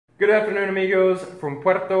Good afternoon, amigos, from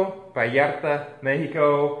Puerto Vallarta,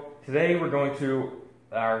 Mexico. Today we're going to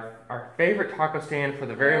our favorite taco stand for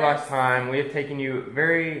the very last time. We've taken you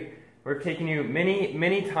many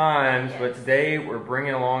times, but today we're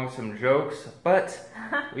bringing along some jokes, but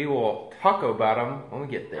we will talk about them when we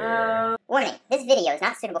get there. Warning, this video is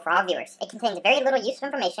not suitable for all viewers. It contains very little useful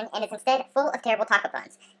information and is instead full of terrible taco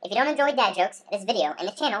puns. If you don't enjoy dad jokes, this video and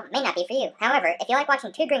this channel may not be for you. However, if you like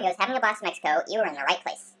watching two gringos having a blast in Mexico, you are in the right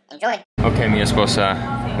place. Enjoy. Okay, mi esposa,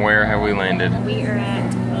 where have we landed? We are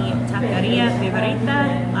at the Taqueria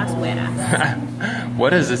Favorita Las Güeras.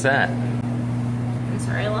 What is this at? I'm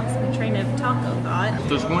sorry, I lost my train of taco thought.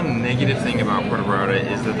 There's one negative thing about Puerto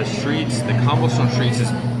Vallarta is that the streets, the cobblestone streets,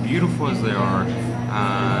 as beautiful as they are,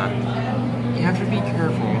 you have to be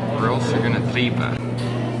careful or else you're gonna tripa.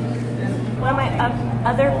 One of my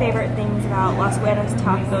other favorite things about Las Güeras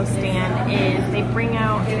taco stand is they bring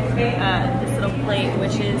out this little plate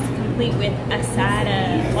which is complete with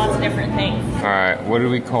asada, lots of different things. Alright, what do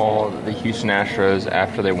we call the Houston Astros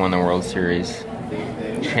after they won the World Series?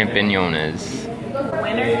 Champiñones.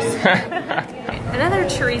 Winners. Another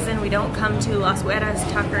reason we don't come to Las Güeras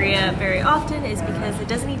Taqueria very often is because it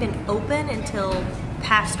doesn't even open until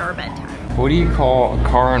past our bedtime. What do you call a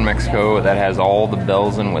car in Mexico that has all the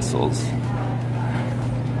bells and whistles?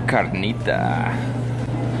 Carnita.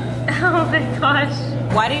 Oh my gosh.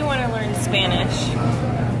 Why do you want to learn Spanish?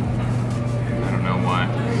 I don't know why.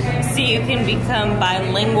 So you can become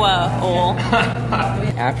bilingual.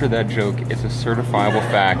 After that joke, it's a certifiable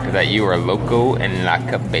fact that you are loco en la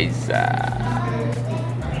cabeza.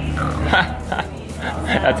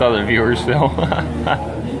 That's how the viewers feel.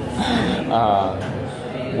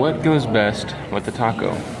 What goes best with the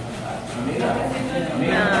taco?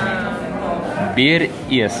 Beer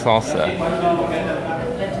y salsa.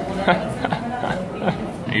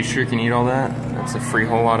 Are you sure you can eat all that? That's a free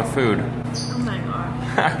whole lot of food. Oh my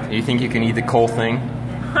god. You think you can eat the whole thing?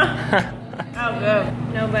 Oh,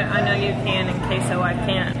 good. No, but I know you can in case so I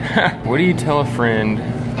can't. What do you tell a friend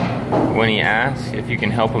when he asks if you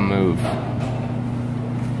can help him move?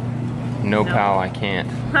 No, pal, I can't.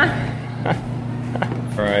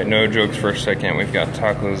 Alright, no jokes for a second. We've got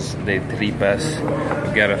tacos de tripas.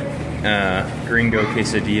 We've got a gringo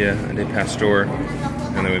quesadilla de pastor.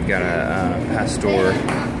 And then we've got a pastor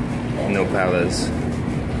nopales.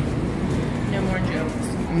 No more jokes.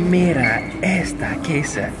 Mira esta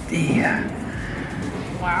quesadilla.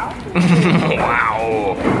 Wow.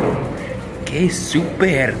 Wow. Que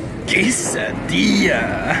super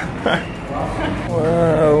quesadilla.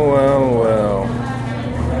 Whoa.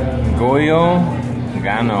 Goyo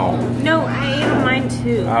Gano. No, I ate on mine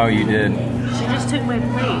too. Oh, you did? She just took my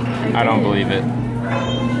plate. I don't believe it.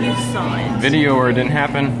 You saw it. Video or it didn't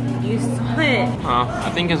happen? You saw it. I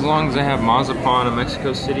think as long as I have Mazapan in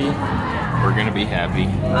Mexico City, we're gonna be happy.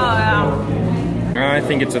 Oh, wow. I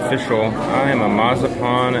think it's official. I am a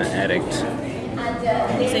Mazapan addict.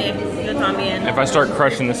 See, yo también. If I start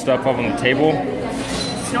crushing this stuff up on the table,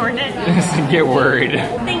 Snorting it. get worried.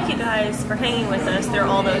 Thank you guys for hanging with us through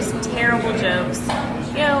all those terrible jokes.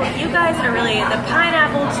 You know, you guys are really the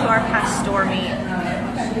pineapple to our pastor meat,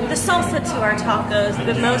 the salsa to our tacos,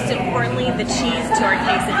 but most importantly, the cheese to our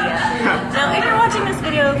quesadilla. Now, if you're watching this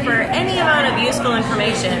video for any amount of useful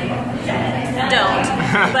information, don't.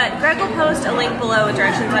 But Greg will post a link below with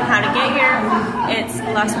directions on how to get here. It's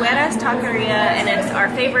Las Güeras Taqueria, and it's our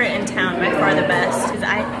favorite in town, by far the best, because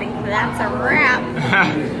I think that's a wrap.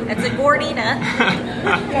 It's a gordita.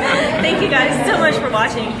 Thank you guys so much for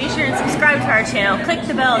watching. Be sure and subscribe to our channel. Click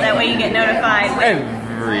the bell, that way you get notified when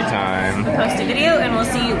Every time. we post a video, and we'll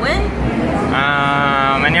see you when?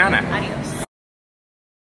 Mañana. Adios.